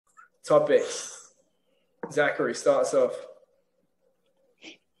topics. Zachary, start us off.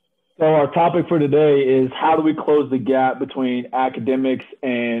 So our topic for today is how do we close the gap between academics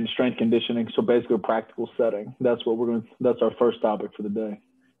and strength conditioning? So basically a practical setting. That's our first topic for the day.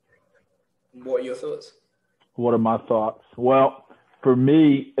 What are your thoughts? What are my thoughts? Well, for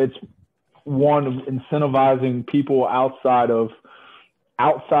me, it's one of incentivizing people outside of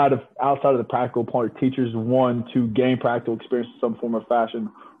the practical part, teachers, one, to gain practical experience in some form or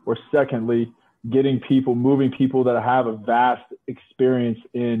fashion, or secondly, moving people that have a vast experience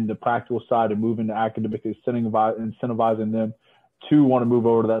in the practical side and moving to academic, incentivizing them to want to move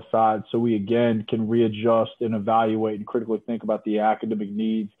over to that side. So we, again, can readjust and evaluate and critically think about the academic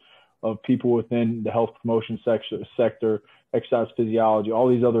needs of people within the health promotion sector, exercise physiology, all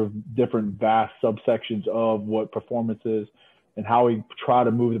these other different vast subsections of what performance is, and how we try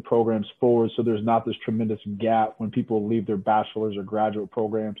to move the programs forward so there's not this tremendous gap when people leave their bachelor's or graduate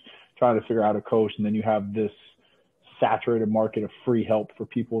programs trying to figure out how to coach, and then you have this saturated market of free help for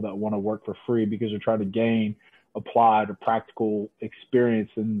people that want to work for free because they're trying to gain applied or practical experience,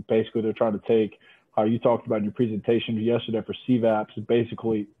 and basically they're trying to take how you talked about in your presentation yesterday for CVAPs,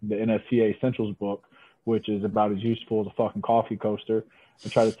 basically the NSCA Essentials book, which is about as useful as a fucking coffee coaster,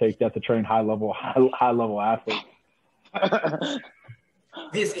 and try to take that to train high level athletes.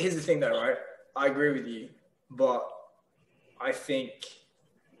 Here's the thing though, right? I agree with you, but I think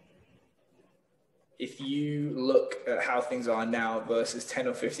if you look at how things are now versus 10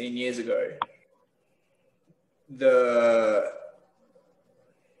 or 15 years ago, there's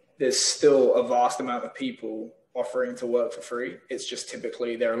still a vast amount of people offering to work for free. It's just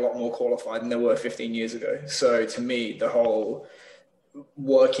typically they're a lot more qualified than they were 15 years ago. So to me, the whole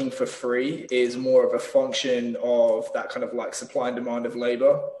working for free is more of a function of that kind of like supply and demand of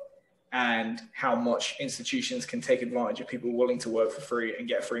labor and how much institutions can take advantage of people willing to work for free and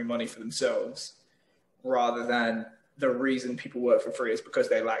get free money for themselves, rather than the reason people work for free is because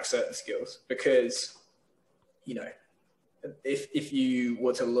they lack certain skills. Because, you know, if you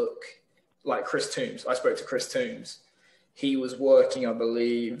were to look like Chris Toombs, I spoke to Chris Toombs. He was working, I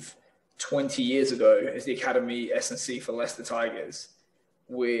believe, 20 years ago as the Academy S&C for Leicester Tigers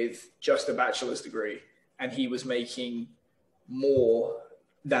with just a bachelor's degree. And he was making more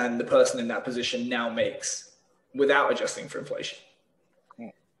than the person in that position now makes without adjusting for inflation.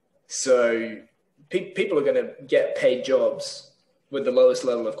 So people are going to get paid jobs with the lowest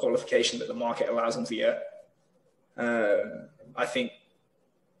level of qualification that the market allows them to get. I think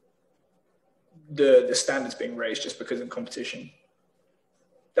the standards being raised just because of competition.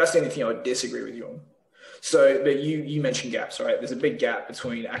 That's the only thing I would disagree with you on. So, but you mentioned gaps, right? There's a big gap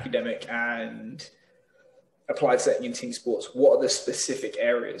between academic and applied setting in team sports. What are the specific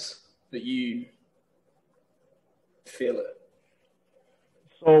areas that you feel it?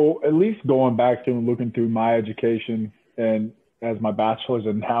 So at least going back to and looking through my education and as my bachelor's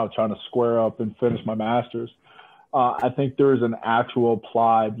and now trying to square up and finish my master's, I think there's an actual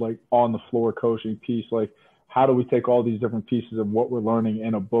applied, like on the floor coaching piece. Like, how do we take all these different pieces of what we're learning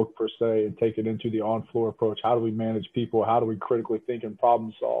in a book per se and take it into the on floor approach? How do we manage people? How do we critically think and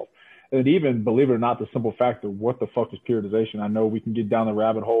problem solve? And even, believe it or not, the simple fact of what the fuck is periodization. I know we can get down the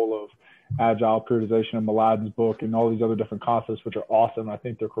rabbit hole of agile periodization in Mladen's book and all these other different concepts, which are awesome. I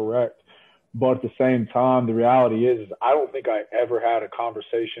think they're correct. But at the same time, the reality is I don't think I ever had a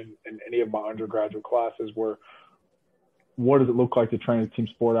conversation in any of my undergraduate classes where what does it look like to train a team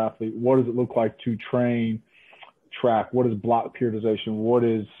sport athlete? What does it look like to train track? What is block periodization? What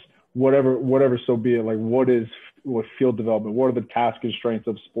is whatever so be it? Like what field development? What are the task constraints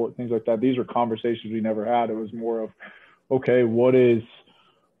of sport? Things like that. These are conversations we never had. It was more of, okay, what is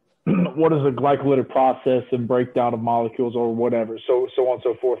a glycolytic process and breakdown of molecules or whatever. So on and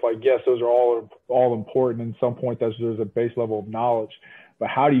so forth. Like, yes, those are all important. And at some point there's a base level of knowledge. But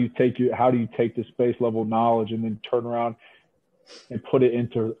how do you take this base level of knowledge and then turn around and put it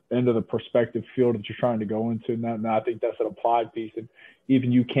into the perspective field that you're trying to go into? And I think that's an applied piece. And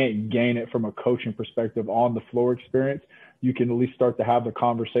even you can't gain it from a coaching perspective on the floor experience, you can at least start to have the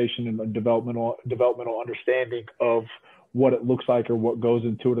conversation and the developmental understanding of what it looks like or what goes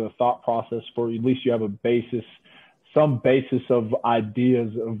into it, or the thought process, for at least you have some basis of ideas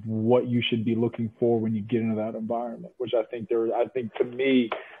of what you should be looking for when you get into that environment, which I think to me,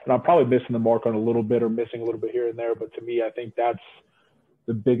 and I'm probably missing the mark on a little bit or missing a little bit here and there, but to me, I think that's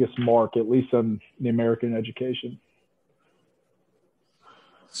the biggest mark, at least on the American education.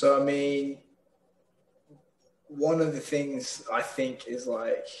 So, I mean, one of the things I think is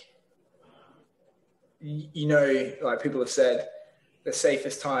like, you know, like people have said, the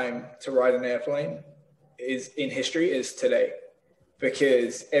safest time to ride an airplane in history is today.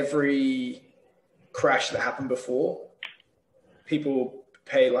 because every crash that happened before, people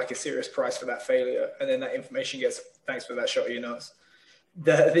pay like a serious price for that failure, and then that information gets, thanks for that shot of your nose,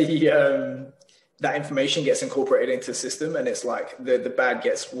 that information gets incorporated into the system, and it's like the bad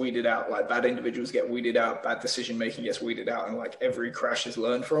gets weeded out, like bad individuals get weeded out, bad decision making gets weeded out, and like every crash is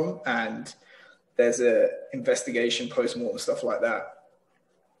learned from, and there's a investigation, post-mortem, stuff like that.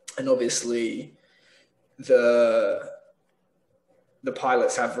 And obviously the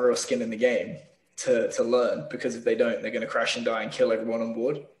pilots have real skin in the game to learn, because if they don't, they're going to crash and die and kill everyone on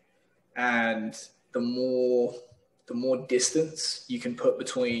board. And the more distance you can put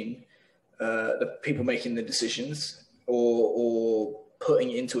between the people making the decisions or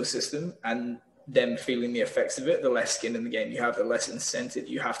putting into a system and them feeling the effects of it, the less skin in the game you have, the less incentive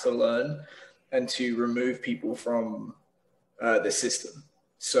you have to learn and to remove people from the system.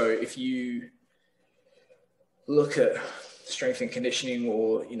 So if you look at strength and conditioning,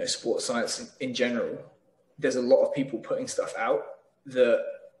 or sports science in general, there's a lot of people putting stuff out that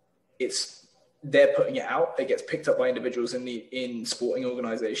they're putting it out, it gets picked up by individuals in sporting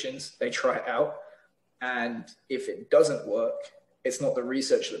organizations, they try it out, and if it doesn't work, it's not the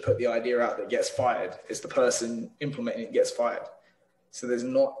researcher that put the idea out that gets fired, it's the person implementing it gets fired. So there's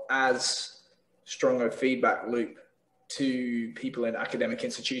not as strong a feedback loop to people in academic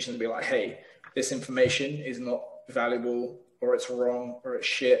institutions to be like, hey, this information is not valuable, or it's wrong, or it's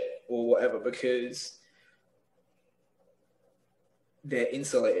shit, or whatever, because they're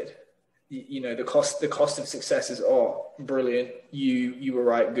insulated. The cost of success is, oh, brilliant, you were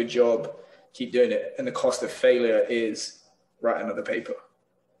right, good job, keep doing it. And the cost of failure is write another paper.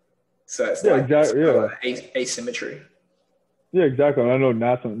 So it's asymmetry. Yeah, exactly. And I know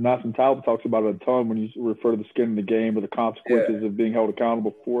Nassim Taleb talks about it a ton when you refer to the skin in the game or the consequences of being held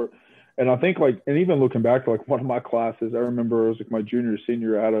accountable for it. And I think and even looking back to one of my classes, I remember it was my junior or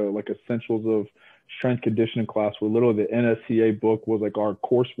senior, I had a essentials of strength conditioning class where literally the NSCA book was our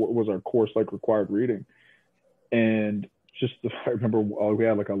course required reading. And I remember we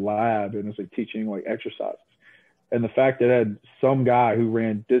had a lab, and it was teaching exercises. And the fact that I had some guy who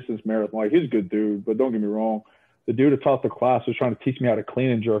ran distance marathon, he's a good dude, but don't get me wrong, the dude that taught the class was trying to teach me how to clean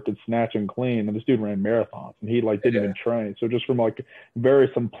and jerk and snatch and clean. And this dude ran marathons, and he didn't even train. So just from very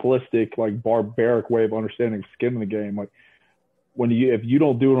simplistic, barbaric way of understanding skin in the game, if you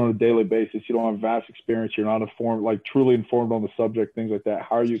don't do it on a daily basis, you don't have vast experience, you're not informed, truly informed on the subject, things like that,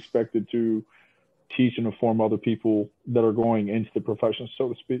 how are you expected to teach and inform other people that are going into the profession, so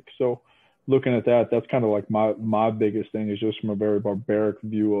to speak? So looking at that, that's kind of my biggest thing, is just from a very barbaric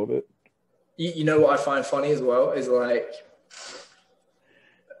view of it. You know what I find funny as well is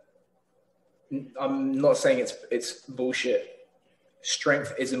I'm not saying it's bullshit.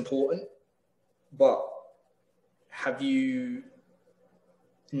 Strength is important, but have you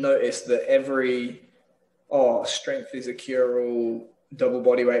noticed that strength is a cure-all, double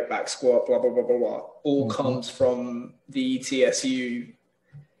body weight, back squat, blah, blah, blah, blah, blah, all comes from the ETSU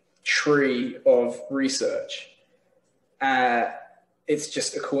tree of research. It's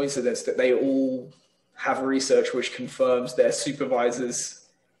just a coincidence that they all have research which confirms their supervisor's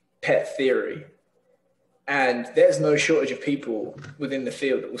pet theory. And there's no shortage of people within the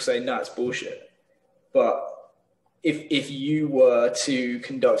field that will say, no, it's bullshit. But if you were to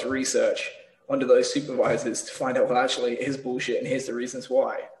conduct research under those supervisors to find out, well, actually, it is bullshit and here's the reasons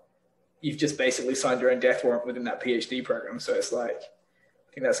why, you've just basically signed your own death warrant within that PhD program. So it's I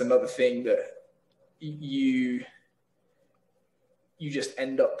think that's another thing that you just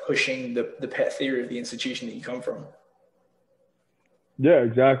end up pushing the pet theory of the institution that you come from. Yeah,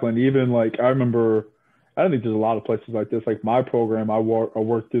 exactly. And even I remember, I don't think there's a lot of places like this. My program I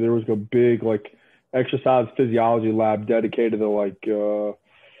worked through, there was a big exercise physiology lab dedicated to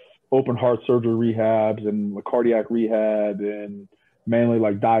open heart surgery rehabs and cardiac rehab, and mainly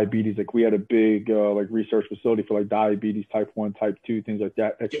diabetes. We had a big research facility for diabetes, type 1, type 2, things like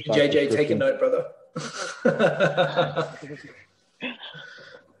that. Exercise JJ, take a note, brother.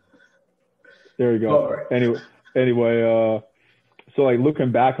 There you go. Anyway, so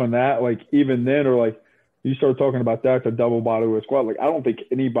looking back on that, even then, or you start talking about that, the double body weight squat, I don't think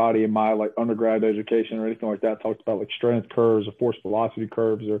anybody in my undergrad education or anything like that talked about strength curves or force velocity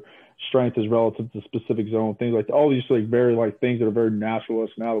curves or strength is relative to a specific zone, things like that. All these very things that are very natural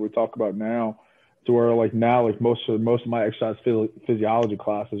to us now that we talk about now, to where now most of my exercise physiology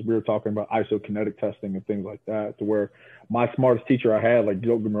classes, we were talking about isokinetic testing and things like that, to where my smartest teacher I had,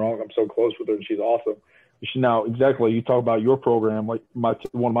 don't get me wrong, I'm so close with her and she's awesome. Now, exactly, you talk about your program, one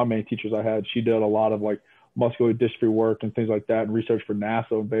of my main teachers I had, she did a lot of muscular dystrophy work and things like that, and research for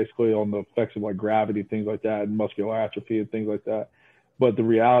NASA basically on the effects of gravity, things like that, and muscular atrophy and things like that. But the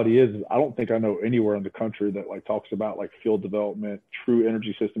reality is I don't think I know anywhere in the country that like talks about like field development, true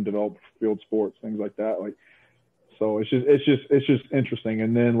energy system development for field sports, things like that. Like, so it's just interesting.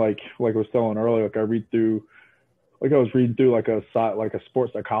 And then like I was telling earlier, like I was reading through like a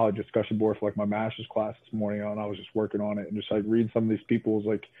sports psychology discussion board for like my master's class this morning, and I was just working on it and just like reading some of these people's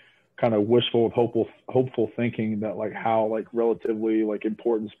like kind of wishful, hopeful thinking that like how like relatively like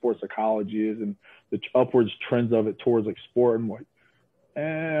important sports psychology is and the upwards trends of it towards like sport. And like,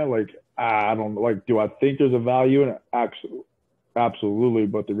 like I don't like, do I think there's a value in it? Absolutely,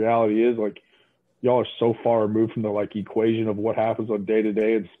 but the reality is like y'all are so far removed from the like equation of what happens on day to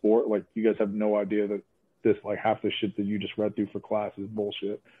day in sport. Like you guys have no idea that this like half the shit that you just read through for class is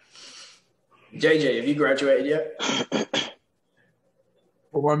bullshit. JJ, have you graduated yet?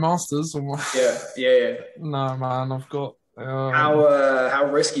 For my masters or my... Yeah. No, man, I've got. How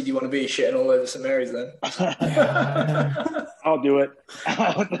risky do you want to be shitting all over St. Mary's then? I'll do it.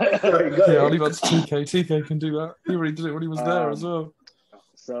 Yeah, I'll leave that to TK. TK can do that. He already did it when he was there as well.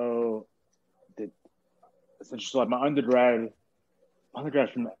 So, it's interesting. Like my undergrad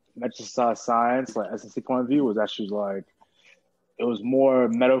from exercise science, like SNC point of view, was actually like it was more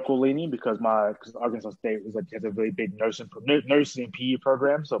medical leaning because Arkansas State was like has a really big nursing and PE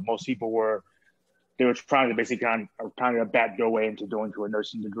program. So most people were trying to basically trying to back their way into going to a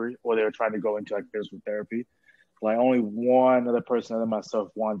nursing degree, or they were trying to go into like physical therapy. Like only one other person other than myself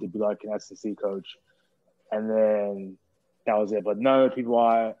wanted to be like an SNC coach, and then that was it. But none of the people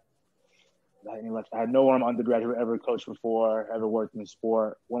I had no one in my undergraduate ever coached before, ever worked in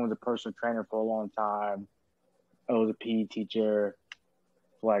sport. One was a personal trainer for a long time. I was a PE teacher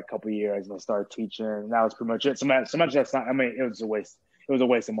for like a couple of years, and I started teaching. And that was pretty much it. So much that's not. I mean, it was a waste. It was a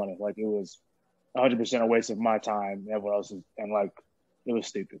waste of money. Like it was 100% a waste of my time and everyone else's, and like it was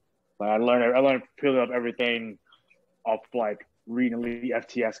stupid. Like I learned purely off everything off like reading the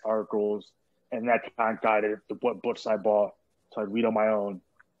FTS articles, and that kind of guided what books I bought, so I'd read on my own.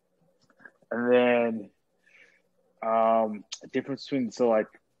 And then the difference between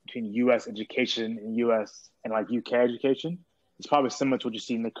U.S. education and U.S. and like UK education is probably similar to what you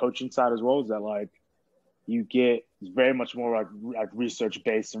see in the coaching side as well. Is that like you get very much more like research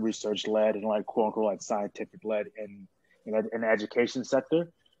based and research led and like quote unquote like scientific led in the education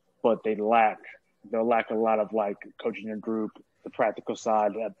sector, but they'll lack a lot of like coaching your group, the practical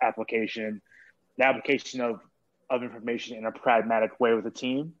side, the application of information in a pragmatic way with a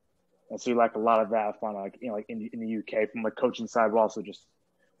team. And so you like a lot of that. I find like in the UK from the coaching side, but also just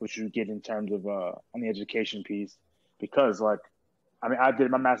what you get in terms of on the education piece, because like I mean I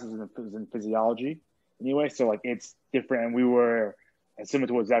did my master's in physiology anyway, so like it's different. And we were, and similar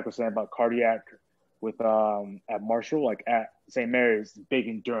to what Zach was saying about cardiac with at Marshall, like at St. Mary's, big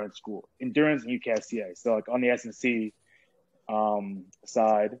endurance school, endurance and UKSCA. So like on the SNC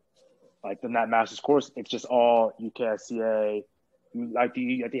side, like in that master's course, it's just all UKSCA.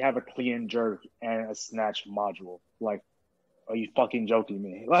 They have a clean jerk and a snatch module. Like, are you fucking joking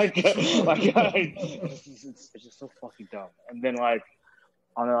me? Like it's just so fucking dumb. And then like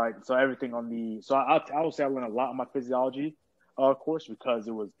on like so everything on the I would say I learned a lot on my physiology course because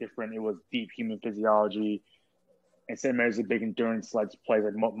it was different. It was deep human physiology. And St. Mary's a big endurance place.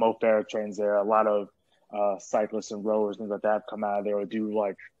 Like Mo Farah trains there. A lot of cyclists and rowers, things like that, come out of there or do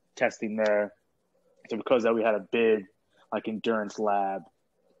like testing there. So because of that, we had a big like endurance lab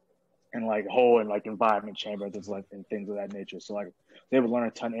and like whole and like environment chamber, and things of that nature. So like they would learn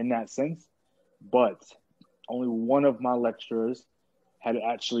a ton in that sense. But only one of my lecturers had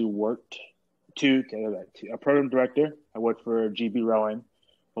actually worked a program director. I worked for GB Rowing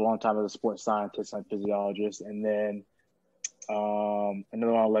for a long time as a sports scientist and physiologist. And then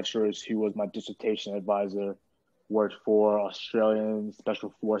another one of my lecturers who was my dissertation advisor worked for Australian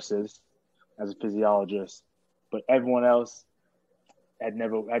Special Forces as a physiologist. But everyone else had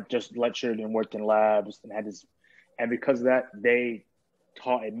just lectured and worked in labs and because of that, they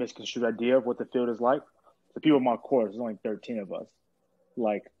taught a misconstrued idea of what the field is like. The people in my course, there's only 13 of us,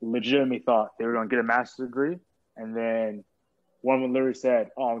 like legitimately thought they were going to get a master's degree. And then one of them literally said,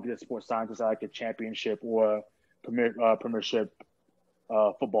 "Oh, I'm going to get a sports scientist at like a championship or premiership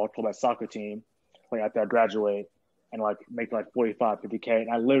football club at soccer team, like after I graduate, and like make like 45, 50K. And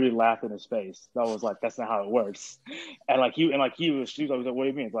I literally laughed in his face. That was like, that's not how it works. And like he was like, what do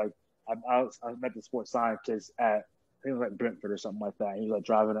you mean? It's like, I met the sports scientist at, I think it was like Brentford or something like that. And he was like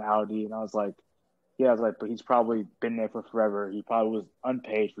driving an Audi. And I was like, but he's probably been there for forever. He probably was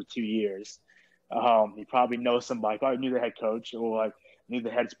unpaid for 2 years. He probably knows somebody, probably knew the head coach or like knew the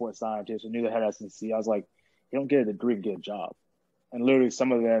head sports scientist or knew the head SNC. I was like, you don't get a degree to get a job. And literally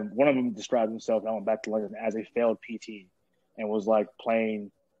one of them described himself, I went back to London, as a failed PT and was like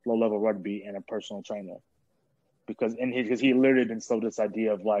playing low-level rugby and a personal trainer. Because he literally been sold this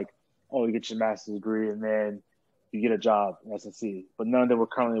idea of like, oh, you get your master's degree and then you get a job in SNC. But none of them were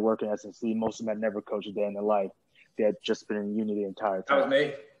currently working at SNC. Most of them had never coached a day in their life. They had just been in uni the entire time. That was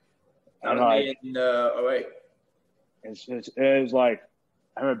me. That was me in 08. It was like,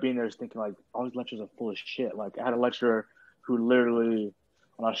 I remember being there thinking like, all these lecturers are full of shit. Like I had a lecturer who literally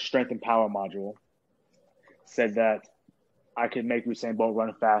on our strength and power module said that I could make Usain Bolt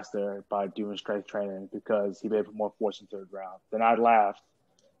run faster by doing strength training because he made put more force into the ground. Then I laughed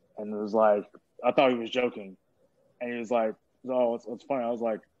and it was like, I thought he was joking. And he was like, oh, it's funny. I was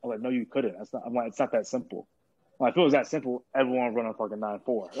like, no, you couldn't. I'm like, it's not that simple. Like, if it was that simple, everyone would run a fucking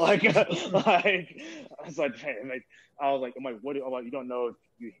 9.4. Like, I was like, hey, what? I'm like, you don't know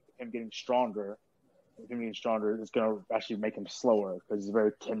if him getting stronger. If him getting stronger, it's gonna actually make him slower because he's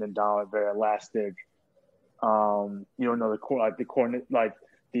very tendon dominant, very elastic. You don't know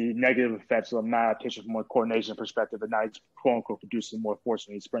the negative effects of malnutrition from a coordination perspective, and now he's quote unquote producing more force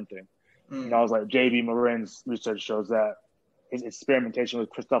when he's sprinting. And I was like, J.B. Marin's research shows that. His experimentation with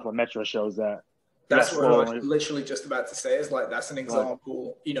Christophe Lemaitre shows that. That's what I was literally just about to say. Is like that's an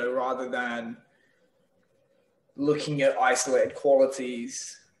example, rather than looking at isolated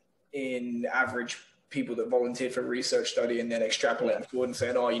qualities in average people that volunteered for a research study and then extrapolating forward and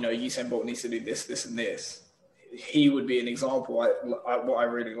saying, Usain Bolt needs to do this, this, and this. He would be an example. What I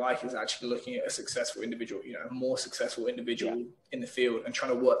really like is actually looking at a successful individual, a more successful individual in the field and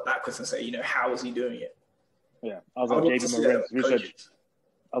trying to work backwards and say, how is he doing it? Yeah, I was like,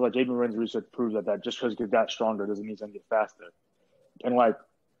 J.B. Marin's research proves that just because he gets that stronger doesn't mean he's going to get faster. And like,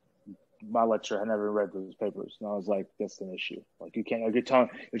 my lecturer had never read those papers. And I was like, that's an issue. Like, you can't, like, you're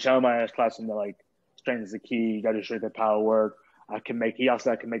telling my ass class that like, strength is the key. You got to strength and power work. He also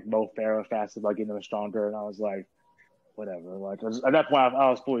said I can make Mo Farah faster by getting him stronger. And I was like, whatever. Like, at that point,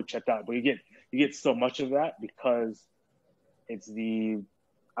 I was fully checked out. But you get so much of that because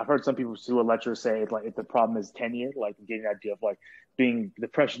I've heard some people who are lecturers say it's like if the problem is tenure, like getting the idea of like being the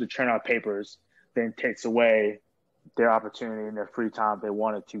pressure to turn out papers then takes away their opportunity and their free time if they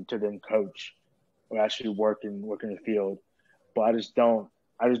wanted to then coach or actually work in the field. But I just don't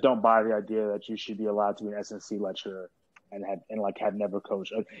buy the idea that you should be allowed to be an SNC lecturer and have never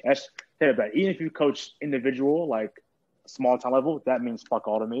coached. That's even if you coach individual, like small time level, that means fuck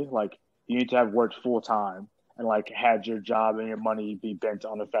all to me. Like you need to have worked full time and like had your job and your money be bent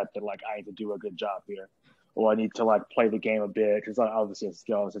on the fact that like I need to do a good job here, or I need to like play the game a bit because obviously a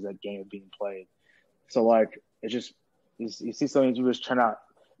skill is that game being played. So like it's just you see something you just turn out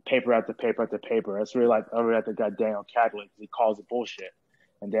paper after paper after paper. That's really like over at the guy Daniel Cadley because he calls it bullshit,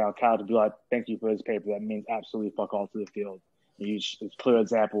 and Daniel Cadley would be like, "Thank you for this paper. That means absolutely fuck all to the field." It's a clear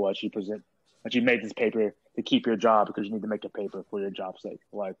example that you made this paper to keep your job because you need to make a paper for your job's sake.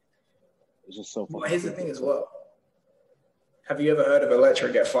 Like. It's just so funny. Well, here's the thing as well. Have you ever heard of a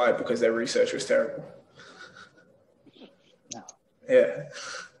lecturer get fired because their research was terrible? No. Yeah.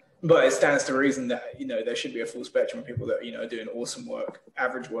 But it stands to reason that, there should be a full spectrum of people that, are doing awesome work,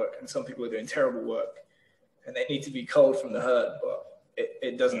 average work, and some people are doing terrible work. And they need to be culled from the herd, but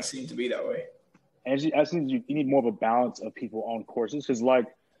it doesn't seem to be that way. And I think you need more of a balance of people on courses because, like,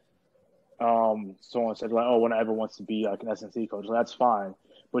 someone said, like, oh, one ever wants to be like an SNC coach. Well, that's fine.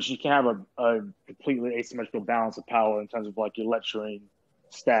 But you can have a completely asymmetrical balance of power in terms of like your lecturing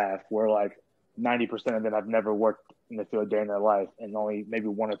staff where like 90% of them have never worked in the field a day in their life and only maybe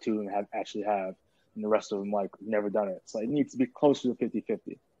one or two have, and the rest of them like never done it. So it needs to be closer to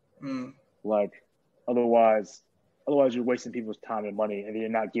 50-50. Like otherwise you're wasting people's time and money and you're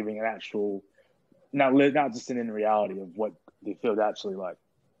not giving an actual, not just in reality of what the field actually like.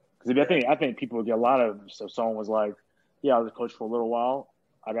 Because I think people would get a lot of, so someone was like, yeah, I was a coach for a little while.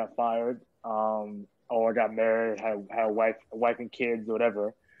 I got fired, or I got married, had a wife and kids, or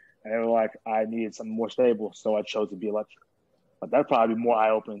whatever. And they were like, I needed something more stable, so I chose to be a lecturer. But that'd probably be more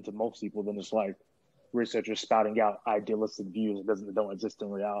eye-opening to most people than just like researchers spouting out idealistic views that don't exist in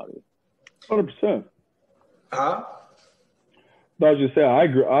reality. 100%. Huh? I was just saying, I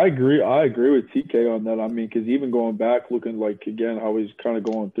agree with TK on that. I mean, because even going back, looking like again, how he's kind of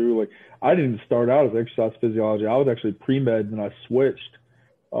going through. Like, I didn't start out as exercise physiology. I was actually pre-med, and I switched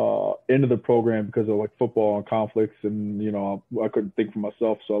into the program because of like football and conflicts, and I couldn't think for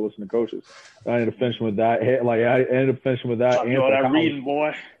myself, so I listened to coaches. I ended up finishing with that. I ended up finishing with that. You know that reading,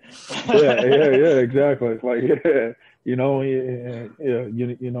 boy. yeah, exactly. Like,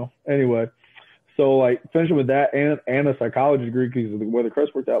 Anyway, so like finishing with that and a psychology degree because where the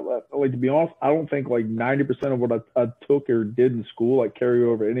crest worked out. Like to be honest, I don't think like 90% of what I took or did in school like carry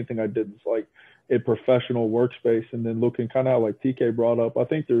over anything I did. It's like a professional workspace. And then looking kind of like TK brought up, I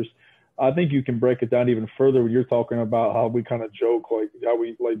think you can break it down even further when you're talking about how we kind of joke, like how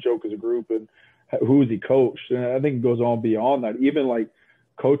we like joke as a group and who is he coached. And I think it goes on beyond that, even like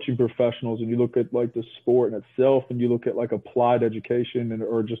coaching professionals, and you look at like the sport in itself, and you look at like applied education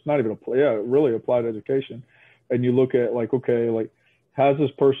or just not even really applied education. And you look at like, okay, like has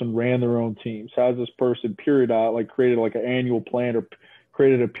this person ran their own teams? Has this person created like an annual plan or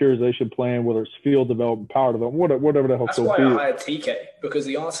created a periodization plan, whether it's field development, power development, whatever the hell. That's why I hired TK, because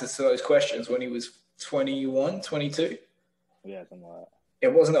the answers to those questions when he was 21, 22. Yeah, something like that.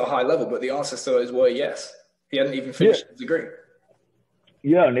 It wasn't at a high level, but the answers to those were yes. He hadn't even finished his degree.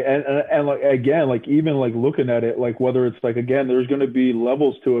 Yeah, and like again, like even like looking at it, like whether it's like again, there's going to be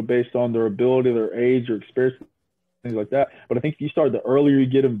levels to it based on their ability, their age, or experience, things like that. But I think you start the earlier you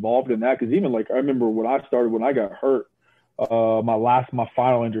get involved in that, because even like I remember when I started, when I got hurt, my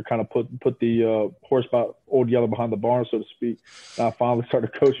final injury kind of put the horse about old yellow behind the barn, so to speak. And I finally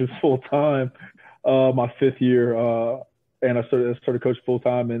started coaching full time my 5th year, and I started coaching full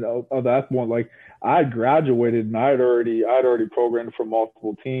time. And at that point, like I graduated and I'd already programmed for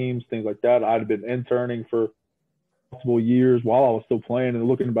multiple teams, things like that. I'd been interning for multiple years while I was still playing, and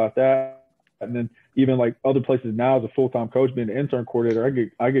looking about that. And then even like other places now as a full-time coach, being an intern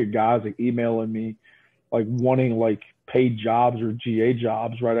coordinator, I get guys like emailing me like wanting like paid jobs or GA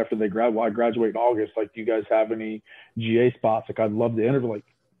jobs right after they graduate. I graduate in August. Like, do you guys have any GA spots? Like, I'd love to interview. Like,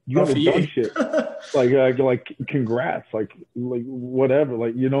 you haven't done shit. like congrats. Like whatever.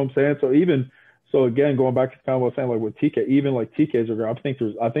 Like, you know what I'm saying? So again, going back to kind of what I was saying, like with TK, even like TK's a girl, I think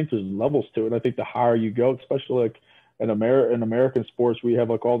there's levels to it. I think the higher you go, especially like in American sports, we have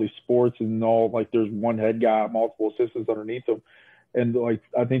like all these sports and all, like there's one head guy, multiple assistants underneath them. And like,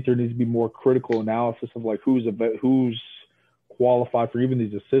 I think there needs to be more critical analysis of like who's qualified for even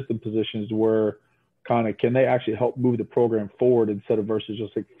these assistant positions, where kind of can they actually help move the program forward instead of versus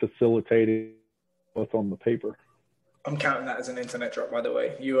just like facilitating what's on the paper. I'm counting that as an internet drop, by the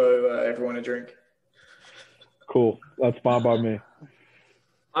way. You owe everyone a drink. Cool. That's fine by me.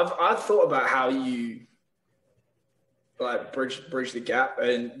 I've thought about how you like bridge the gap,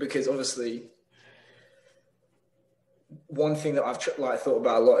 and because obviously one thing that I've thought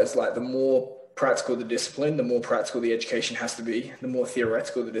about a lot is like the more practical the discipline, the more practical the education has to be. The more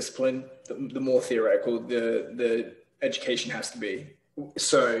theoretical the discipline, the more theoretical the education has to be.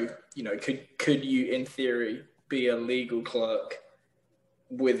 So, you know, could you in theory be a legal clerk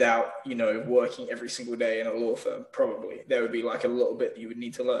without, you know, working every single day in a law firm? Probably. There would be like a little bit that you would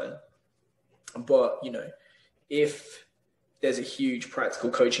need to learn. But, you know, if there's a huge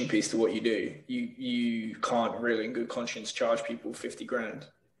practical coaching piece to what you do, you can't really in good conscience charge people 50 grand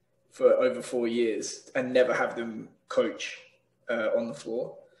for over 4 years and never have them coach on the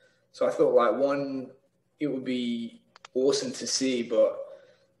floor. So I thought like it would be awesome to see, but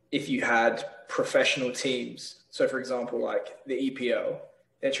if you had professional teams, so for example, like the EPL,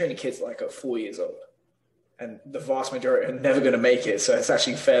 they're training kids like at 4 years old, and the vast majority are never going to make it. So it's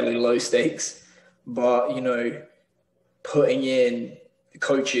actually fairly low stakes, but, you know, putting in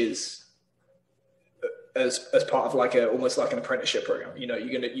coaches as part of like almost like an apprenticeship program. You know,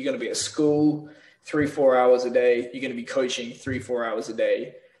 you're gonna be at school 3-4 hours a day. You're gonna be coaching 3-4 hours a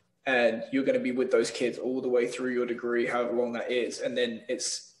day, and you're gonna be with those kids all the way through your degree, however long that is. And then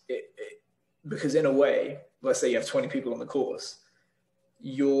because in a way, let's say you have 20 people on the course,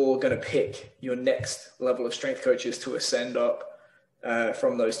 you're gonna pick your next level of strength coaches to ascend up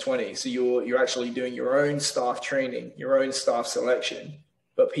from those 20. So you're actually doing your own staff training, your own staff selection,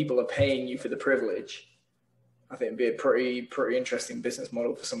 but people are paying you for the privilege. I think it'd be a pretty interesting business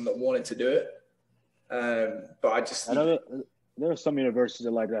model for someone that wanted to do it. But I know there are some universities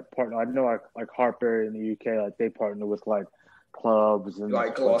that like that partner. I know like Harper in the UK, like they partner with like clubs and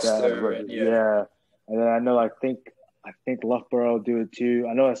like Gloucester, and, yeah. And then I know I think Loughborough do it too.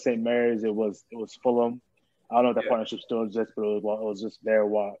 I know at St. Mary's it was Fulham. I don't know if that partnership still exists, but it was just there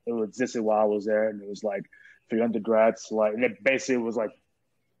while it existed while I was there, and it was like for undergrads, like, and it basically was like,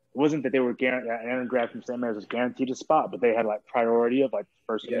 it wasn't that they were guaranteed, an undergrad from St. Mary's was guaranteed a spot, but they had like priority of like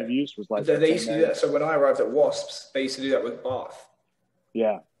first interviews was like. They used to do that. So when I arrived at WASPs, they used to do that with Bath.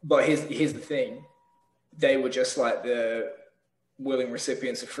 Yeah. But here's the thing, they were just like the willing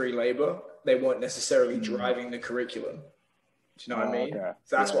recipients of free labor. They weren't necessarily driving the curriculum. Do you know what I mean? Okay.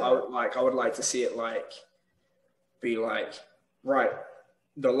 So that's what I would like. I would like to see it like be like, right,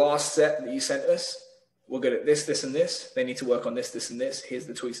 the last set that you sent us, we're good at this, this, and this. They need to work on this, this, and this. Here's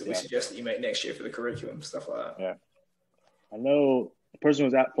the tweaks that we suggest that you make next year for the curriculum, stuff like that. Yeah. I know the person who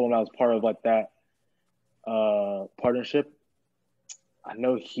was at Fulham, I was part of like that partnership. I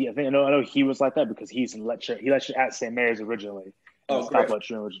know he was like that because he's in lecture. He lectured at St. Mary's originally. Oh, stopped great.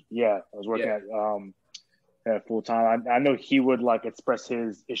 lecturing. I was working at full time. I know he would like express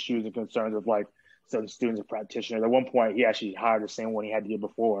his issues and concerns with like certain students and practitioners. At one point, he actually hired the same one he had the year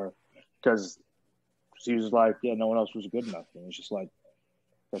before because he was like, yeah, no one else was good enough. And it's just like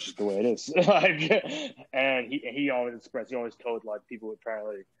that's just the way it is. And he always told like people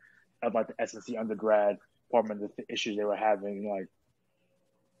apparently about the SNC undergrad department the issues they were having. Like,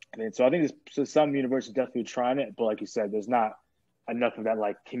 so I think some universities definitely trying it, but like you said, there's not enough of that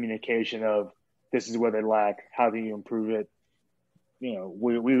like communication of this is where they lack. How do you improve it?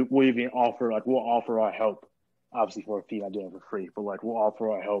 We even offer we'll offer our help, obviously for a fee. Not doing it for free, but like we'll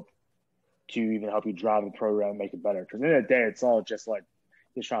offer our help to even help you drive the program, and make it better. Because at the end of the day, it's all just like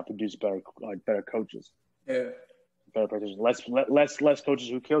just trying to produce better coaches. Yeah. Better practitioners. Less coaches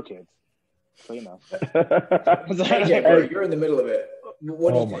who kill kids. So Yeah, bro, you're in the middle of it.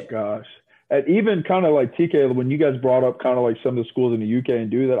 What do you think? Oh my gosh. And even kind of like TK, when you guys brought up kind of like some of the schools in the UK and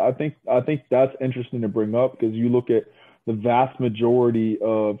do that, I think that's interesting to bring up because you look at the vast majority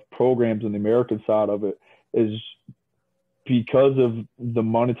of programs on the American side of it is because of the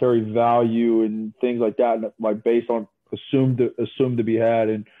monetary value and things like that, like based on assumed to be had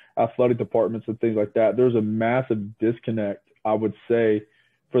in athletic departments and things like that. There's a massive disconnect, I would say,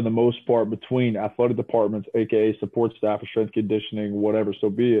 for the most part, between athletic departments, aka support staff or strength conditioning, whatever, so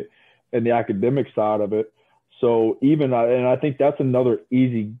be it, and the academic side of it. So and I think that's another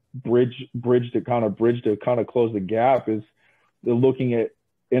easy bridge to kind of close the gap is they're looking at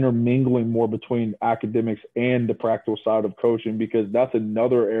intermingling more between academics and the practical side of coaching, because that's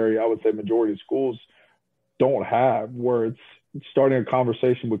another area I would say majority of schools don't have, where it's starting a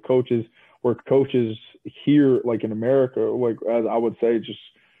conversation with coaches where coaches here, like in America, like as I would say, just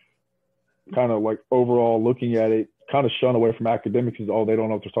kind of like overall looking at it, kind of shun away from academics is, they don't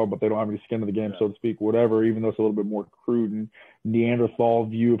know what they're talking about. They don't have any skin in the game, so to speak, whatever, even though it's a little bit more crude and Neanderthal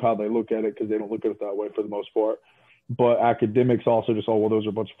view of how they look at it, because they don't look at it that way for the most part. But academics also just, well, those are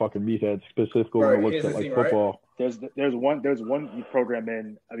a bunch of fucking meatheads, specifically when it looks at like football. Right? There's one program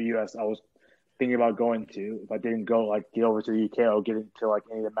in the U.S. I was thinking about going to. If I didn't go, like, get over to the UK or get into like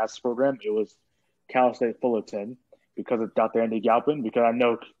any of the master's program, it was Cal State Fullerton because of Dr. Andy Galpin, because I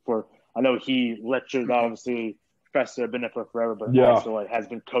know he lectures, obviously, professor, been there for forever, but also like has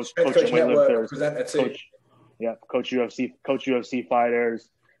been coaching weightlifters, coach UFC fighters,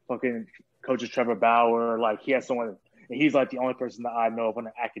 fucking coaches Trevor Bauer. Like he has someone, and he's like the only person that I know of on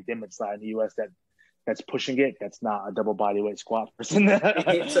the academic side in the US that's pushing it. That's not a double bodyweight squat person.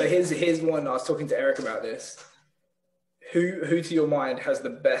 So here's one. I was talking to Eric about this. Who to your mind has the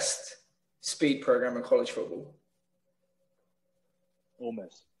best speed program in college football? Ole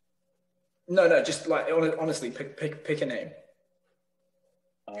Miss. No, just like honestly, pick a name.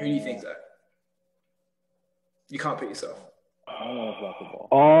 Who do you think's that? You can't pick yourself. I don't know much about football.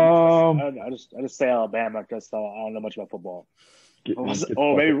 I just say Alabama because I don't know much about football. Maybe what's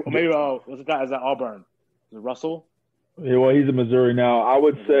the guy? Is that Auburn? Is it Russell? Yeah, well, he's in Missouri now. I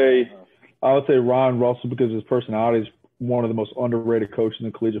would say Ryan Russell, because his personality is one of the most underrated coaches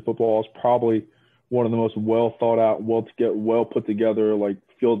in collegiate football. Is probably one of the most well thought out, well put together, like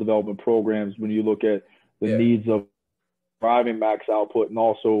field development programs when you look at the needs of driving max output and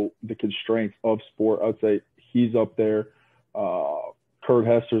also the constraints of sport. I'd say he's up there. Kurt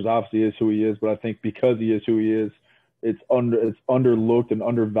Hester's obviously is who he is, but I think because he is who he is, it's underlooked and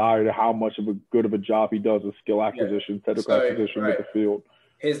undervalued how much of a good of a job he does with skill acquisition, technical acquisition with the field.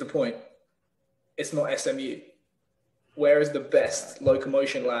 Here's the point. It's not SMU. Where is the best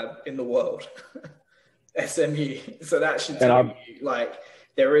locomotion lab in the world? SMU. So that should tell you, like,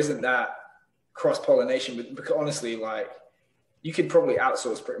 there isn't that cross-pollination. Because honestly, like, you could probably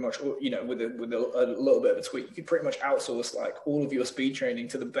outsource pretty much, with a little bit of a tweak, you could pretty much outsource like all of your speed training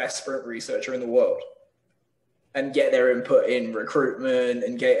to the best sprint researcher in the world and get their input in recruitment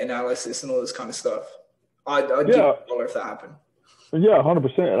and gait analysis and all this kind of stuff. I'd give a dollar if that happened. Yeah,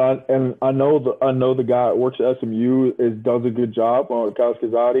 100%. And I know the guy that works at SMU does a good job, Kaz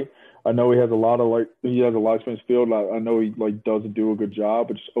Kazadi. I know he has a lot of experience field. I know he does do a good job,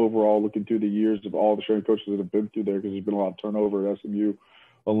 but just overall looking through the years of all the strength coaches that have been through there, because there's been a lot of turnover at SMU,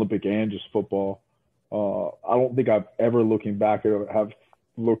 Olympic and just football. I don't think I've ever looking back have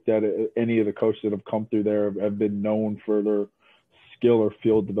looked at it, any of the coaches that have come through there have been known for their skill or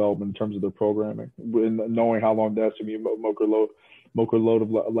field development in terms of their programming, and knowing how long the SMU Mocha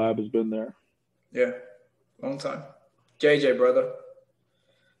Load lab has been there. Yeah, long time. JJ, brother.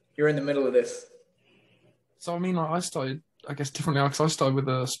 You're in the middle of this. So, I mean, I started, I guess, differently because I started with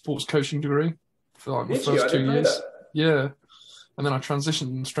a sports coaching degree for like the first 2 years. Yeah. and then I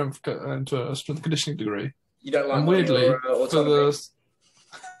transitioned into a strength and conditioning degree. You don't like and weirdly, your autonomy?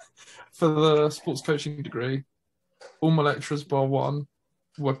 for the sports coaching degree, all my lecturers bar one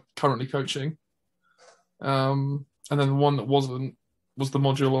were currently coaching. And then the one that wasn't was the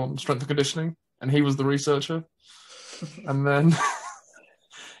module on strength and conditioning, and he was the researcher. And then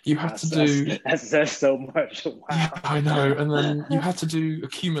you had to do... That's so much. Wow. Yeah, I know. And then you had to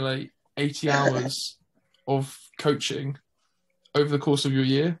accumulate 80 hours of coaching over the course of your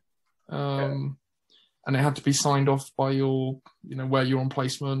year. And it had to be signed off by where you're on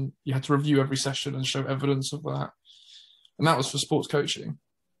placement. You had to review every session and show evidence of that. And that was for sports coaching.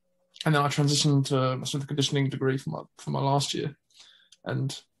 And then I transitioned to a strength and conditioning degree for my last year.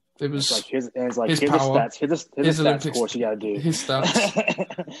 And it was his power, stats. Here's the stats Olympics course you gotta do. His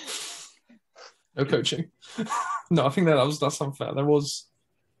stats. No coaching. No, I think that's unfair. There was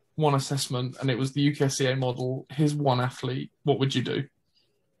one assessment, and it was the UKCA model. Here's one athlete. What would you do?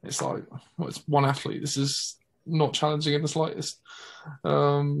 It's like, well, it's one athlete. This is not challenging in the slightest.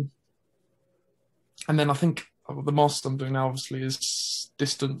 And then I think the master I'm doing now, obviously, is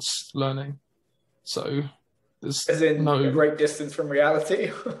distance learning. So there's as in a great distance from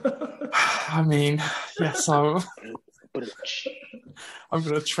reality. I mean, yes, I'm going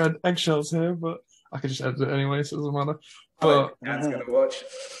to tread eggshells here, but I can just edit it anyway, so it doesn't matter. But Dan's going to watch.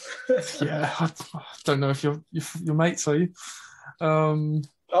 Yeah, I don't know if your mates are you.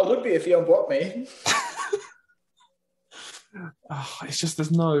 I would be if you unblocked me. It's just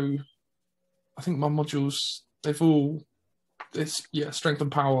there's no. I think my modules strength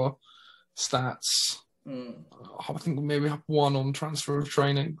and power, stats. I think we maybe have one on transfer of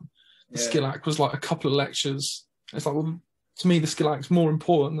training. The skill act was like a couple of lectures. It's like, well, to me, the skill act is more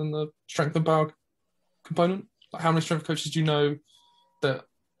important than the strength and power component. Like, how many strength coaches do you know that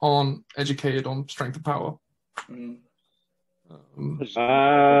aren't educated on strength and power?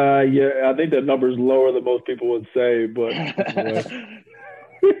 I think the number is lower than most people would say, but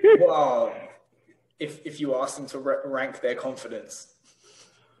well, if you ask them to rank their confidence.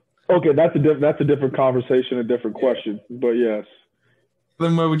 Okay, that's a different conversation, a different question, but yes.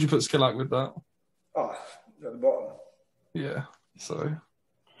 Then where would you put skill act with that? Oh, at the bottom. Yeah, so.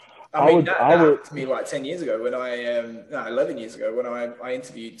 I mean, that happened to me like 10 years ago when 11 years ago when I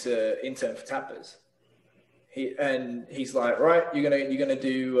interviewed to intern for Tappers. He's like, right, you're gonna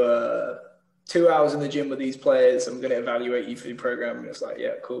do 2 hours in the gym with these players. I'm gonna evaluate you for the program. And it's like,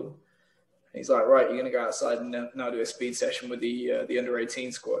 yeah, cool. And he's like, right, you're gonna go outside and now do a speed session with the under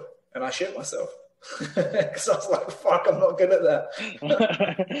 18 squad. And I shit myself because I was like, fuck, I'm not good at that.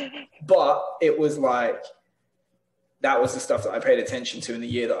 But it was like, that was the stuff that I paid attention to in the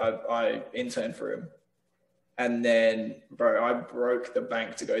year that I interned for him. And then, bro, I broke the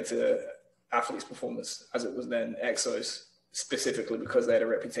bank to go to Athletes Performance, as it was then, Exos, specifically because they had a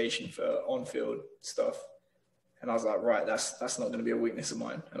reputation for on-field stuff. And I was like, right, that's not going to be a weakness of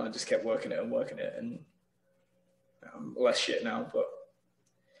mine. And I just kept working it. And I'm less shit now. But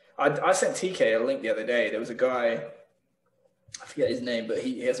I sent TK a link the other day. There was a guy, I forget his name, but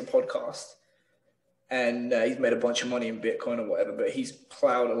he has a podcast. And he's made a bunch of money in Bitcoin or whatever, but he's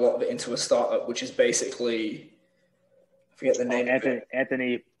plowed a lot of it into a startup, which is basically, I forget the name.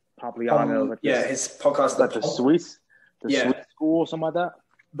 Anthony Pompliano. His podcast. Like the Swiss School or something like that.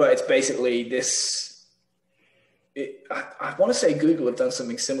 But it's basically this. I want to say Google have done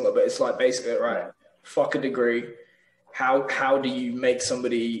something similar, but it's like basically, right, fuck a degree. How do you make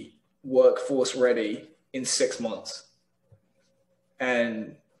somebody workforce ready in 6 months?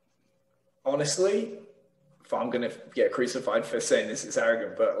 And honestly, if I'm going to get crucified for saying this, it's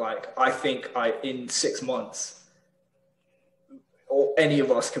arrogant, but like, I think in 6 months, or any of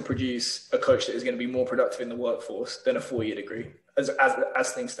us can produce a coach that is going to be more productive in the workforce than a 4-year degree as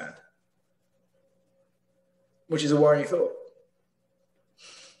things stand, which is a worrying thought.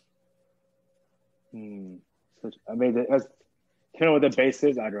 I mean, depending on what the base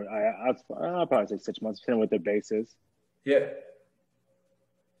is, I'll probably say 6 months, depending on what the base is. Yeah.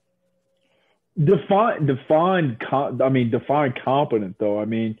 Define competent though. I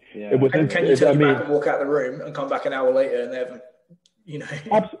mean, it was. Can you turn back and walk out the room and come back an hour later and they haven't,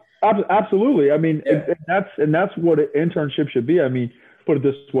 Absolutely. I mean, that's what an internship should be. I mean, put it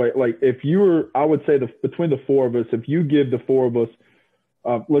this way: like I would say between the four of us, if you give the four of us,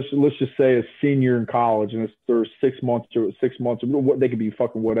 let's just say a senior in college, and there's 6 months, they could be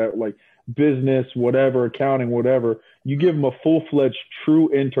fucking whatever, like business, whatever, accounting, whatever. You give them a full-fledged, true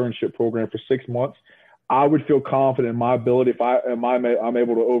internship program for 6 months. I would feel confident in my ability if I'm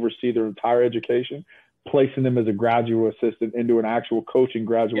able to oversee their entire education, placing them as a graduate assistant into an actual coaching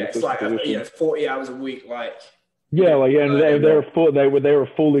graduate assistant position. It's like 40 hours a week, like Yeah, like, and they were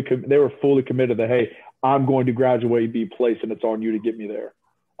fully committed that, hey, I'm going to graduate and be placed, and it's on you to get me there.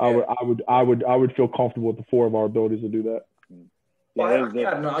 I would feel comfortable with the four of our abilities to do that.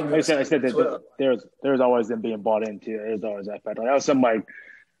 I said that there's always them being bought into. There's always that factor. That was something like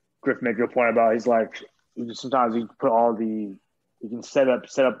Griff made a good point about. He's like, sometimes you can set up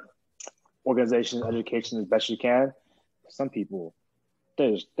organizations, education as best you can. Some people,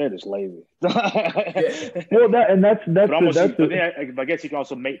 they're just lazy. Well, I guess you can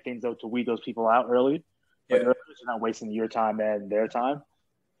also make things though to weed those people out early. Yeah. Like, you're not wasting your time and their time.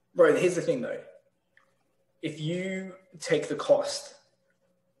 Bro, here's the thing though. If you take the cost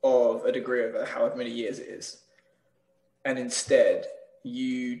of a degree over however many years it is, and instead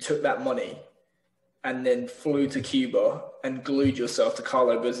you took that money and then flew to Cuba and glued yourself to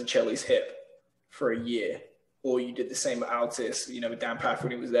Carlo Buzzacelli's hip for a year, or you did the same at Altis, with Dan Paff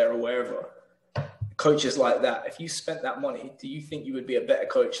when he was there or wherever. Coaches like that, if you spent that money, do you think you would be a better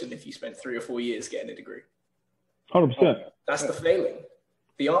coach than if you spent 3 or 4 years getting a degree? 100%. That's the failing.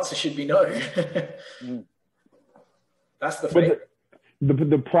 The answer should be no. That's the failing.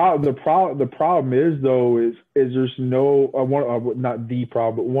 The problem is though is there's no not the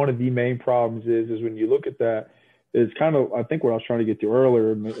problem, but one of the main problems is when you look at that, is kind of, I think what I was trying to get to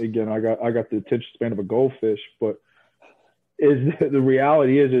earlier, and again I got the attention span of a goldfish, but is the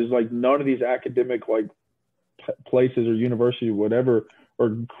reality is like none of these academic like places or universities or whatever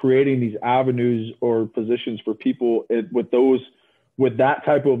are creating these avenues or positions for people with that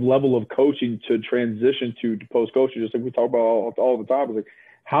type of level of coaching to transition to post coaching. Just like we talk about all the time, is like,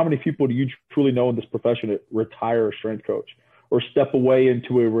 how many people do you truly know in this profession that retire a strength coach or step away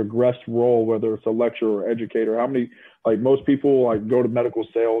into a regressed role, whether it's a lecturer or educator? How many, like, most people like go to medical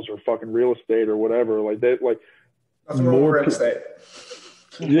sales or fucking real estate or whatever, like that, like more real estate.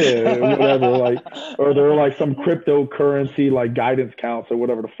 Yeah, whatever, like, or they're like some cryptocurrency like guidance counselor,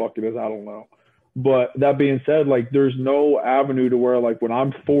 whatever the fuck it is, I don't know. But that being said, like, there's no avenue to where, like, when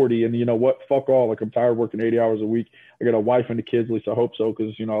I'm 40 and, you know what, fuck all, like, I'm tired of working 80 hours a week. I got a wife and the kids, at least I hope so,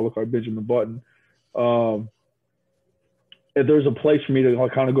 because, I look like Benjamin Button. If there's a place for me to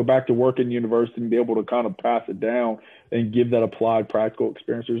kind of go back to work in university and be able to kind of pass it down and give that applied practical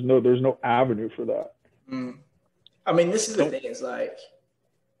experience, there's no avenue for that. I mean, this is the thing, is like,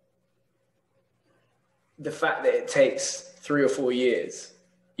 the fact that it takes 3 or 4 years,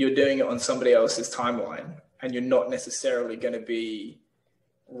 you're doing it on somebody else's timeline, and you're not necessarily going to be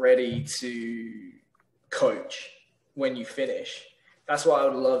ready to coach when you finish. That's why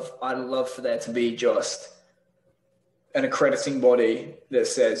I'd love for there to be just an accrediting body that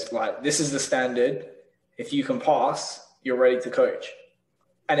says, like, this is the standard. If you can pass, you're ready to coach.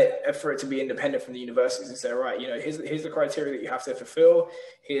 And for it to be independent from the universities and say, right, here's the criteria that you have to fulfill.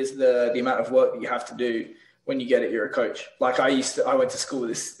 Here's the amount of work that you have to do. When you get it, you're a coach. Like I went to school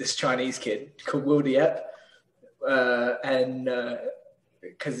with this Chinese kid called Will Diep, and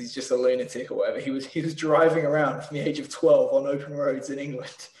because he's just a lunatic or whatever, he was driving around from the age of 12 on open roads in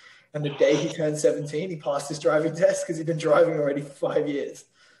England. And the day he turned 17, he passed his driving test because he'd been driving already for 5 years.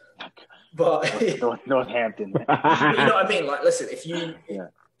 But Northampton, you know what I mean? Like, listen, if you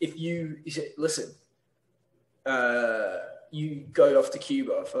you go off to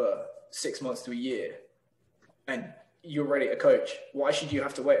Cuba for 6 months to a year, and you're ready to coach, why should you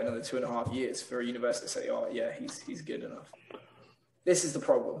have to wait another 2.5 years for a university to say, oh yeah, he's good enough? This is the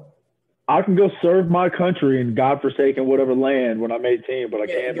problem. I can go serve my country in godforsaken whatever land when I'm 18, but I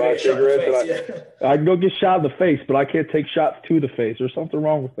can't buy cigarettes. I can go get shot in the face, but I can't take shots to the face. There's something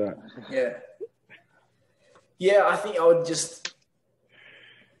wrong with that. Yeah, I think I would just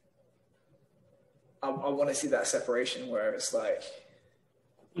I want to see that separation where it's like,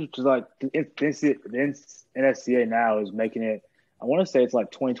 because like the NSCA now is making it, I want to say it's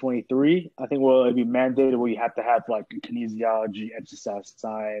like 2023. I think it'd be mandated where you have to have like kinesiology, exercise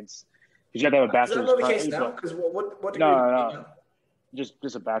science, because you have to have a bachelor's. Is that not the case now? Because what degree? No.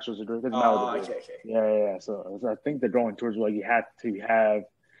 Just a bachelor's degree. Okay. Yeah. So I think they're going towards like you have to have.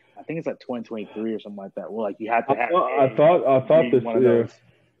 I think it's like 2023 or something like that. Well, like you have to have. I thought this one of those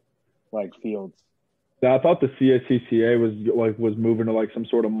like fields. I thought the CSCCA was moving to like some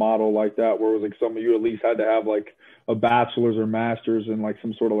sort of model like that, where it was like some of you at least had to have like a bachelor's or master's in like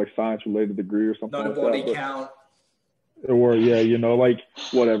some sort of like science related degree or something. Not a body count. Or like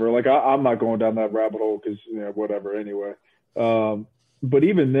whatever. Like I'm not going down that rabbit hole because whatever anyway. But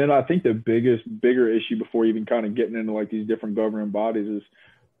even then, I think the bigger issue before even kind of getting into like these different governing bodies is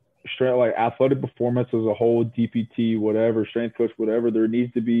straight like athletic performance as a whole, DPT, whatever, strength coach, whatever. There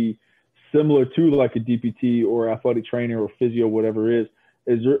needs to be similar to like a DPT or athletic trainer or physio, whatever it is,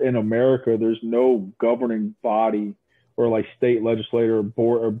 is there in America, there's no governing body or like state legislator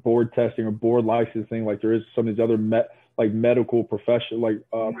or board testing or board licensing like there is some of these other medical professional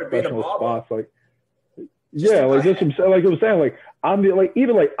spots like. Yeah, like this. Like I was saying, like I'm like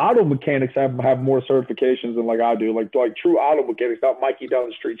even like auto mechanics have more certifications than like I do. Like true auto mechanics, not Mikey down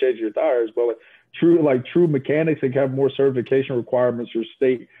the street changing your tires, but like true mechanics, they have more certification requirements or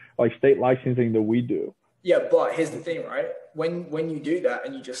state licensing than we do. Yeah, but here's the thing, right? When you do that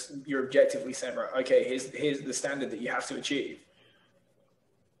and you're objectively saying, right, okay, here's the standard that you have to achieve.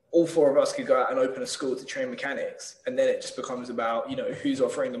 All four of us could go out and open a school to train mechanics. And then it just becomes about, who's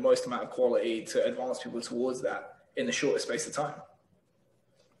offering the most amount of quality to advance people towards that in the shortest space of time.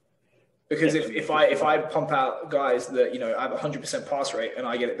 Because if I pump out guys that, I have a 100% pass rate and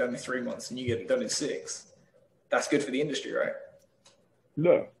I get it done in 3 months and you get it done in 6, that's good for the industry, right?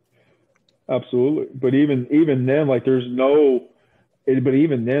 No, absolutely. But even then, like but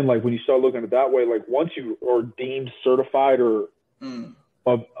even then, like when you start looking at it that way, like once you are deemed certified or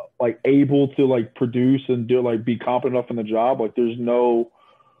of like able to like produce and do like be competent enough in the job, like there's no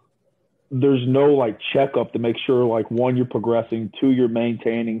like checkup to make sure like 1, you're progressing, 2, you're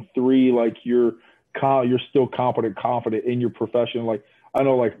maintaining, 3, like you're still confident in your profession. Like I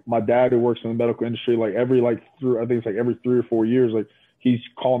know like my dad who works in the medical industry, like every 3 or 4 years, like he's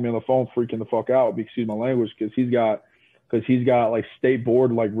calling me on the phone freaking the fuck out, excuse my language, because he's got like state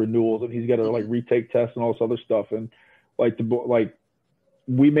board like renewals and he's got to like retake tests and all this other stuff. And like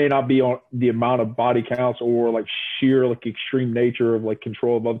we may not be on the amount of body counts or like sheer like extreme nature of like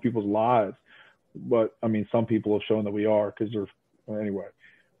control of other people's lives, but I mean some people have shown that we are because they're anyway.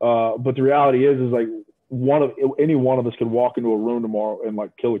 But the reality is like any one of us could walk into a room tomorrow and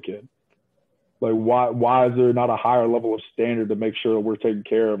like kill a kid. Like why is there not a higher level of standard to make sure that we're taking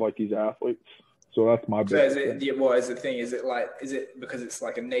care of like these athletes? So that's my big thing. What is the thing? Is it because it's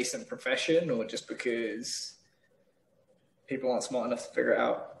like a nascent profession or just because people aren't smart enough to figure it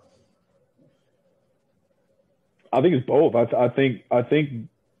out? I think it's both. I think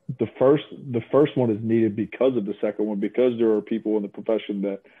the first one is needed because of the second one, because there are people in the profession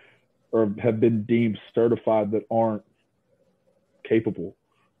that have been deemed certified that aren't capable.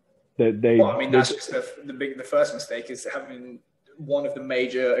 That's just the first mistake is having one of the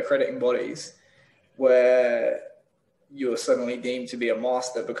major accrediting bodies where you're suddenly deemed to be a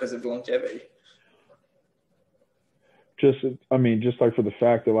master because of longevity. Just like for the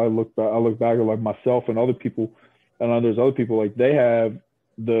fact that I look back at like myself and other people, and there's other people like they have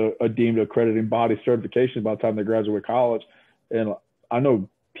a deemed accrediting body certification by the time they graduate college, and I know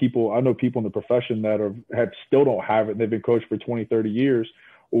people in the profession that still don't have it, and they've been coached for 20, 30 years,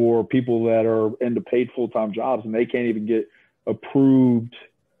 or people that are into paid full-time jobs and they can't even get approved,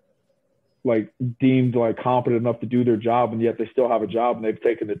 like deemed like competent enough to do their job, and yet they still have a job and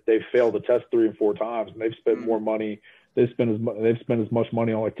they've failed the test 3 and 4 times and they've spent more money. They've spent as much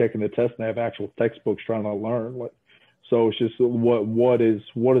money on like taking the test and they have actual textbooks trying to learn. Like, so it's just what is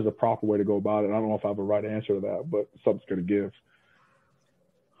a proper way to go about it? I don't know if I have a right answer to that, but something's going to give.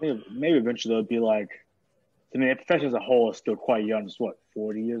 Maybe eventually it'll be like, I mean, the profession as a whole is still quite young. It's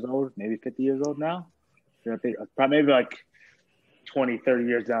 40 years old, maybe 50 years old now. Probably maybe like 20, 30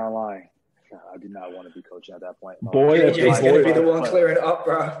 years down the line. I do not want to be coaching at that point. He's going to be the one clearing it up,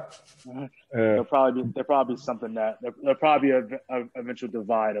 bro. There'll probably be something there'll probably be a eventual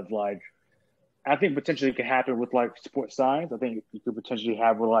divide of like, I think potentially it could happen with like sports science. I think you could potentially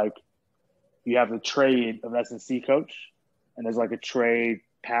have where like you have the trade of S&C coach and there's like a trade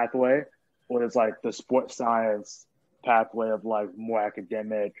pathway, or there's like the sports science pathway of like more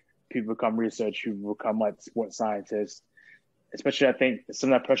academic, people become research, people become like sports scientists. Especially, I think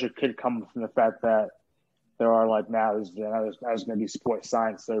some of that pressure could come from the fact that there are like there's going to be sports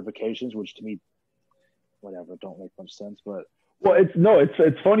science certifications, which to me, whatever, don't make much sense. But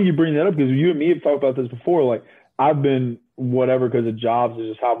it's funny you bring that up because you and me have talked about this before. Like I've been because of jobs is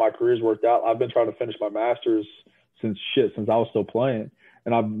just how my career's worked out. I've been trying to finish my master's since I was still playing,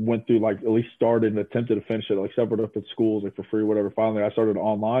 and I went through like at least started and attempted to finish it like several different schools like for free, whatever. Finally, I started an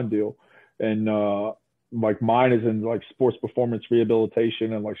online deal, and like mine is in like sports performance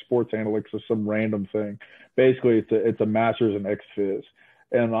rehabilitation and like sports analytics or some random thing. Basically, it's a master's in ex-phys.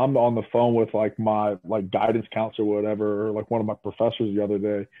 And I'm on the phone with like my like guidance counselor or whatever, or like one of my professors the other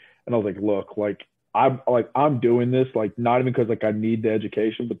day. And I was like, look, I'm doing this, like not even because like I need the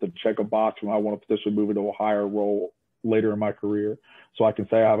education, but to check a box when I want to potentially move into a higher role later in my career. So I can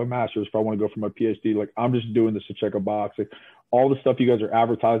say I have a master's if I want to go for my PhD. Like I'm just doing this to check a box. Like all the stuff you guys are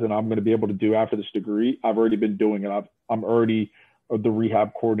advertising I'm going to be able to do after this degree, I've already been doing it. I'm already the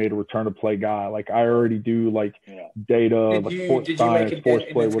rehab coordinator, return to play guy. Like I already do like data, sports science, sports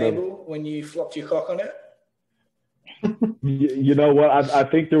play, whatever. When you flopped your cock on it? You know what? I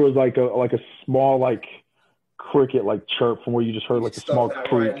think there was like a small like cricket like chirp from where you just heard like a small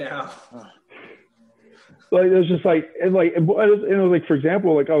creak. Right now. Like it was just like and it was like, for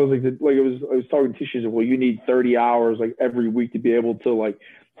example, like I was talking to teachers, well, you need 30 hours like every week to be able to like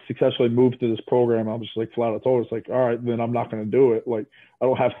successfully move through this program. I was just like flat out told us like, all right, then I'm not going to do it. Like I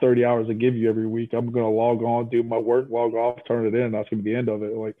don't have 30 hours to give you every week. I'm going to log on, do my work, log off, turn it in. That's going to be the end of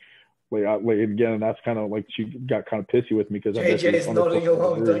it. Like again, that's kind of like she got kind of pissy with me because JJ's nodding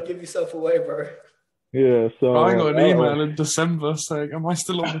along. Don't give yourself away, bro. Yeah, so I got an email in December saying, "Am I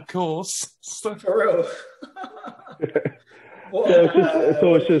still on the course?" For real.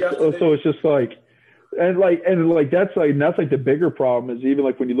 So it's just like, and that's the bigger problem is even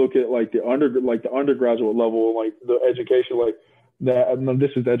like when you look at like the undergraduate level, like the education, like that. And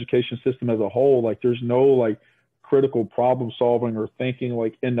this is the education system as a whole. Like there's no like critical problem solving or thinking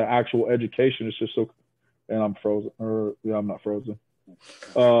like in the actual education. It's just so, and I'm frozen, or yeah, I'm not frozen.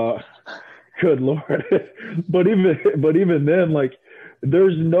 Good Lord. but even then, like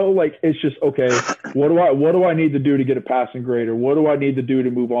there's no like, it's just, okay, what do I need to do to get a passing grade, or what do I need to do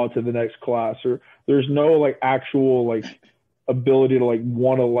to move on to the next class? Or there's no like actual like ability to like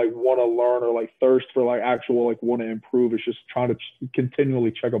want to learn or like thirst for like actual like want to improve. It's just trying to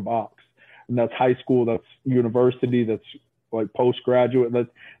continually check a box. And that's high school, that's university, that's like postgraduate. And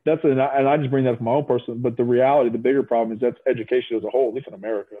I just bring that from my own person, but the reality, the bigger problem is that's education as a whole, at least in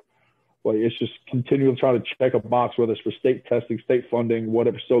America. Like it's just continually trying to check a box, whether it's for state testing, state funding,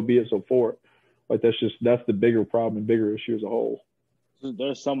 whatever, so be it, so forth. Like that's the bigger problem and bigger issue as a whole.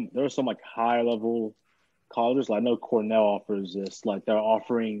 There's some like high level colleges. Like I know Cornell offers this. Like they're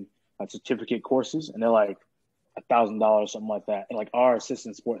offering like certificate courses, and they're like $1,000, something like that. And like our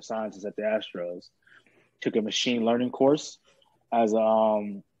assistant sports scientist at the Astros took a machine learning course as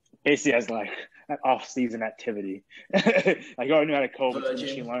basically as like an off-season activity. Like I already knew how to code with the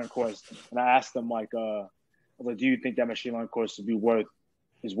machine learning course, and I asked them like, I was like, do you think that machine learning course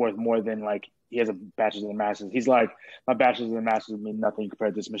is worth more than like he has a bachelor's and a master's? He's like, my bachelor's and a master's mean nothing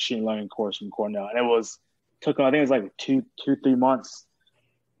compared to this machine learning course from Cornell, and I think it was like 3 months,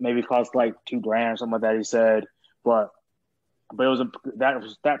 maybe cost like $2,000 or something like that. He said, but it was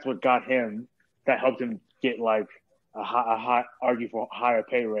that's what got him, that helped him get like a high argue for a higher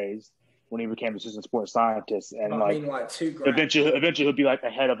pay raise when he became assistant sports scientist, and like $2,000. Eventually he'll be like the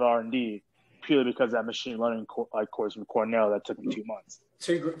head of R&D purely because of that machine learning course from Cornell that took him 2 months.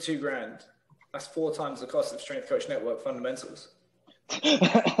 $2,000. That's 4 times the cost of Strength Coach Network fundamentals.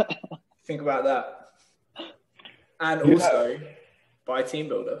 Think about that. And also buy Team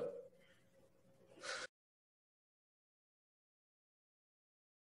Builder.